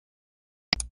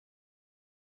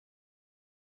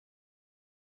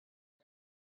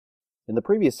In the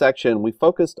previous section, we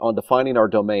focused on defining our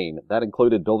domain. That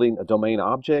included building a domain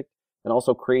object and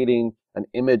also creating an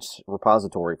image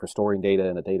repository for storing data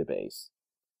in a database.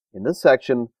 In this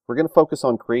section, we're going to focus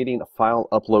on creating a file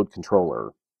upload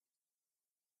controller.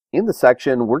 In this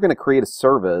section, we're going to create a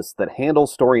service that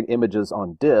handles storing images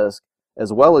on disk,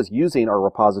 as well as using our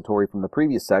repository from the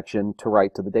previous section to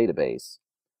write to the database.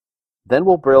 Then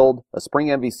we'll build a Spring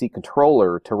MVC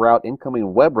controller to route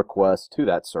incoming web requests to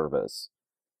that service.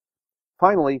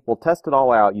 Finally, we'll test it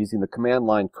all out using the command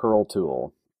line curl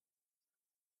tool.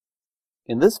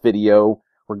 In this video,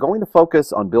 we're going to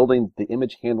focus on building the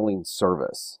image handling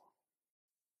service.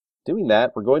 Doing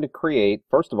that, we're going to create,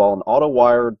 first of all, an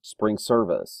auto-wired Spring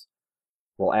service.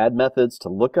 We'll add methods to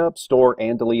look up, store,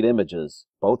 and delete images,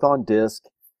 both on disk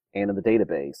and in the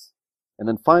database. And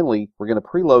then finally, we're going to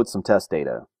preload some test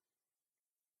data.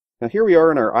 Now here we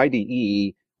are in our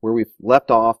IDE where we've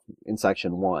left off in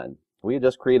section 1. We had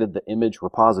just created the image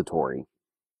repository.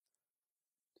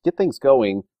 To get things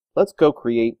going, let's go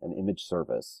create an image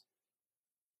service.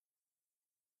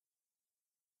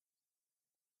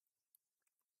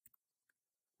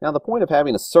 Now the point of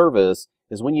having a service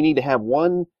is when you need to have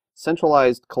one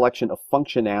centralized collection of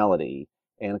functionality,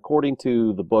 and according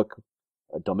to the book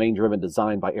Domain-Driven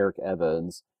Design by Eric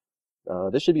Evans,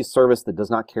 this should be a service that does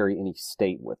not carry any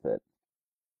state with it.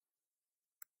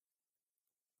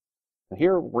 Now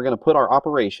here we're going to put our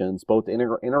operations, both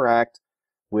interact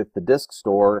with the disk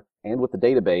store and with the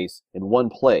database, in one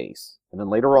place. And then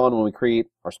later on, when we create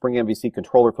our Spring MVC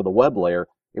controller for the web layer,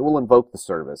 it will invoke the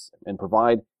service and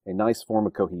provide a nice form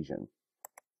of cohesion.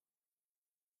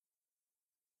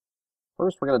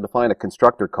 First, we're going to define a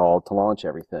constructor call to launch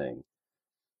everything.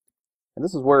 And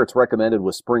this is where it's recommended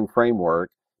with Spring Framework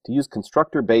to use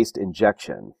constructor-based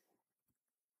injection. In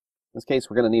this case,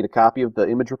 we're going to need a copy of the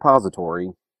image repository.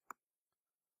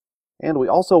 And we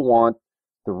also want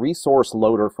the resource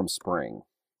loader from Spring.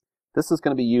 This is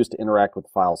going to be used to interact with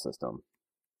the file system.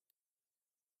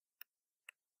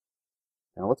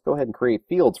 Now let's go ahead and create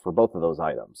fields for both of those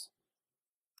items.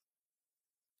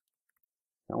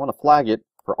 I want to flag it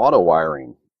for auto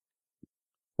wiring.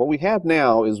 What we have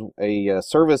now is a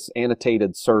service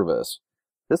annotated service.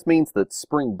 This means that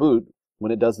Spring Boot,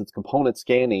 when it does its component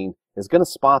scanning, is going to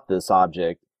spot this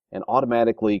object and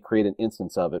automatically create an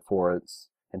instance of it for us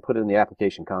and put it in the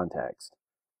application context.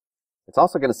 It's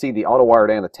also going to see the auto-wired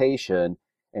annotation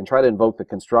and try to invoke the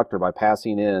constructor by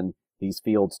passing in these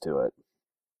fields to it.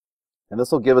 And this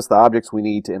will give us the objects we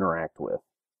need to interact with.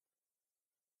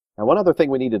 Now, one other thing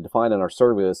we need to define in our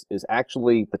service is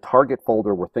actually the target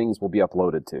folder where things will be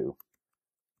uploaded to.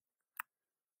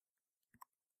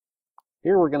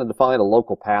 Here we're going to define a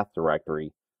local path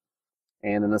directory.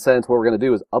 And in a sense, what we're going to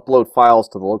do is upload files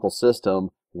to the local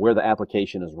system where the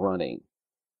application is running.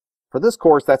 For this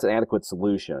course, that's an adequate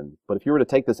solution, but if you were to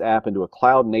take this app into a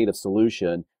cloud-native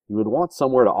solution, you would want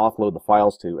somewhere to offload the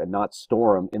files to and not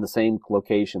store them in the same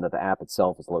location that the app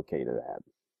itself is located at.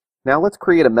 Now let's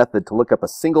create a method to look up a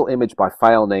single image by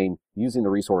file name using the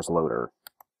resource loader.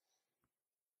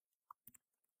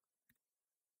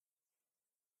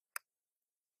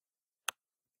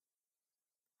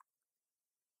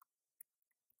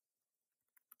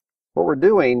 What we're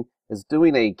doing is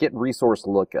doing a get resource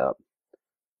lookup.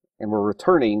 And we're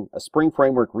returning a Spring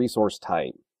Framework resource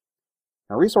type.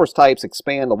 Now, resource types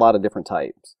expand a lot of different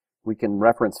types. We can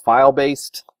reference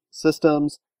file-based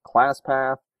systems, class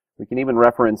path. We can even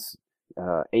reference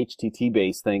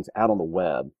HTTP-based things out on the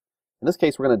web. In this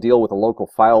case, we're going to deal with a local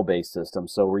file-based system,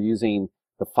 so we're using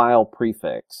the file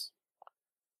prefix.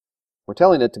 We're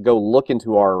telling it to go look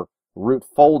into our root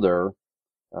folder,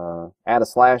 add a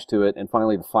slash to it, and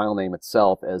finally the file name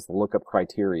itself as the lookup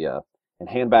criteria, and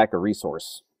hand back a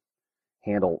resource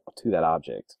handle to that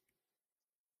object.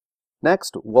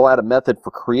 Next, we'll add a method for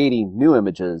creating new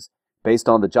images based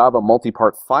on the Java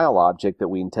multi-part file object that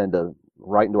we intend to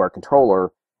write into our controller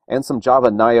and some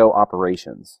Java NIO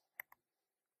operations.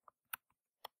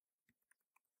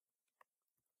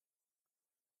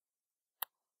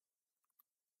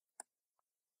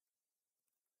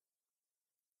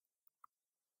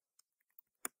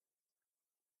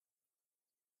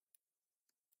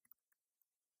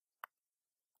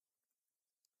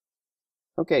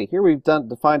 Okay, here we've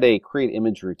defined a create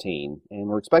image routine, and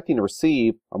we're expecting to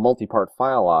receive a multi-part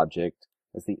file object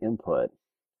as the input.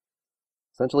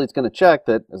 Essentially, it's going to check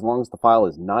that as long as the file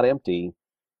is not empty,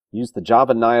 use the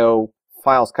Java NIO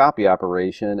files copy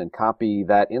operation and copy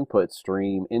that input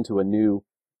stream into a new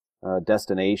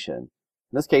destination.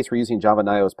 In this case, we're using Java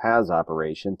NIO's paths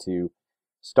operation to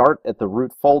start at the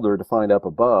root folder defined up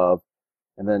above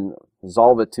and then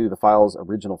resolve it to the file's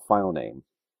original file name.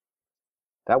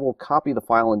 That will copy the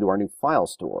file into our new file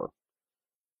store.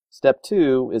 Step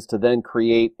 2 is to then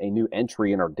create a new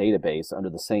entry in our database under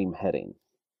the same heading.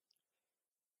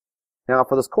 Now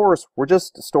for this course, we're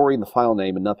just storing the file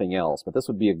name and nothing else, but this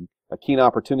would be a keen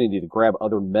opportunity to grab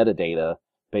other metadata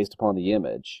based upon the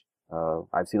image.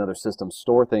 I've seen other systems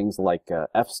store things like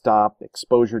f-stop,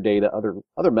 exposure data,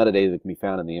 other metadata that can be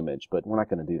found in the image, but we're not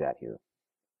going to do that here.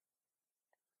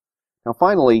 Now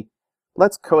finally,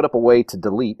 let's code up a way to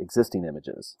delete existing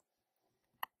images.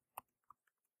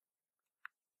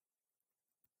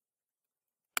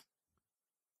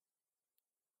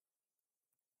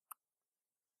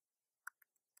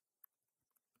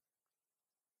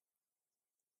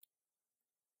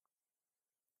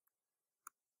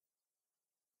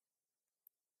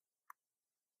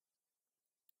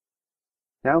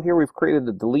 Now here we've created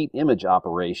a delete image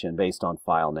operation based on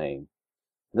file name.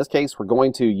 In this case, we're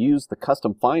going to use the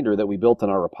custom finder that we built in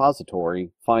our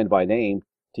repository, find by name,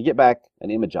 to get back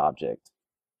an image object.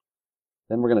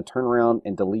 Then we're going to turn around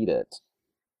and delete it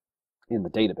in the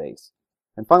database.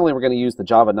 And finally, we're going to use the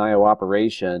Java NIO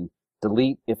operation,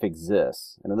 delete if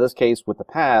exists. And in this case, with the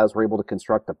paths, we're able to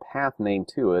construct a path name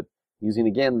to it, using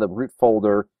again the root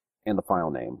folder and the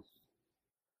file name.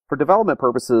 For development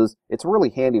purposes, it's really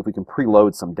handy if we can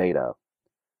preload some data.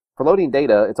 For loading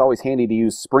data, it's always handy to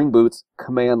use Spring Boot's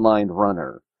command line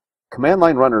runner. Command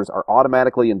line runners are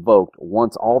automatically invoked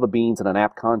once all the beans in an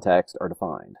app context are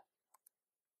defined.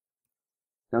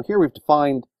 Now here we've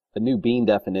defined a new bean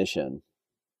definition,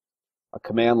 a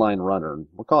command line runner.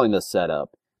 We're calling this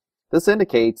setup. This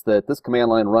indicates that this command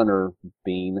line runner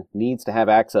bean needs to have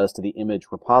access to the image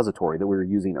repository that we were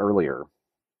using earlier.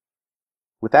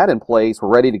 With that in place,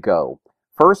 we're ready to go.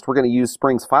 First, we're going to use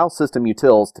Spring's file system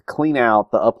utils to clean out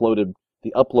the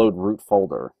upload root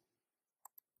folder.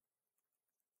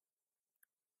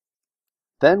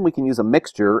 Then we can use a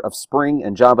mixture of Spring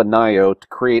and Java NIO to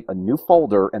create a new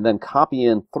folder and then copy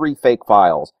in 3 fake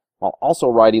files while also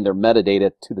writing their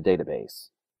metadata to the database.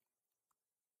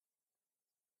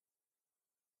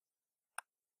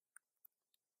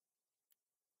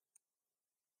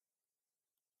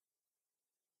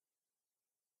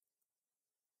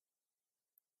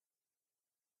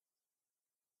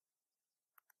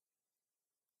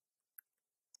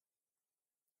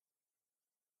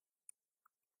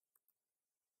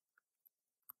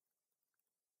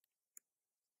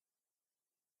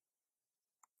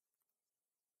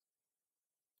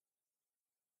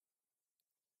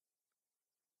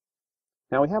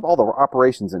 Now we have all the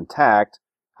operations intact,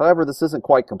 however this isn't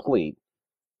quite complete.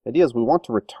 The idea is we want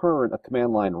to return a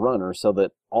command line runner so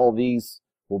that all these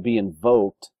will be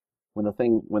invoked when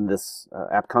this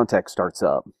app context starts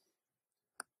up.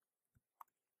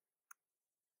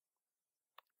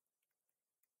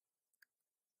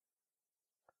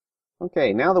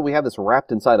 Okay, now that we have this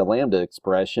wrapped inside a Lambda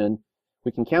expression,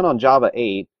 we can count on Java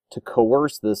 8 to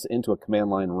coerce this into a command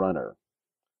line runner.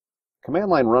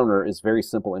 Command line runner is a very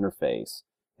simple interface.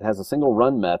 It has a single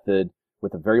run method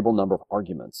with a variable number of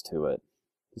arguments to it.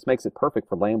 This makes it perfect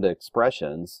for Lambda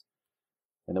expressions,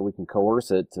 and then we can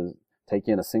coerce it to take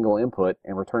in a single input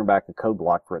and return back a code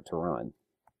block for it to run.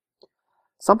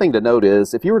 Something to note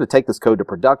is, if you were to take this code to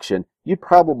production, you'd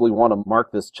probably want to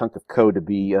mark this chunk of code to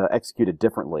be executed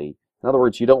differently. In other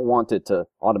words, you don't want it to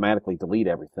automatically delete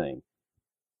everything.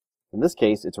 In this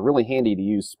case, it's really handy to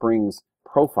use Spring's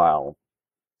profile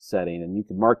setting, and you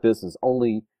can mark this as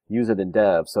only use it in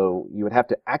dev. So you would have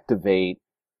to activate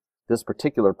this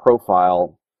particular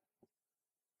profile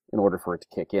in order for it to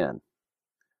kick in.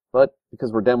 But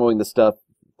because we're demoing this stuff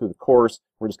through the course,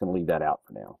 we're just going to leave that out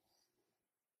for now.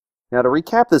 Now to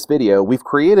recap this video, we've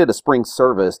created a Spring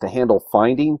service to handle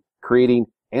finding, creating,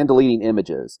 and deleting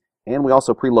images, and we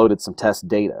also preloaded some test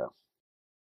data.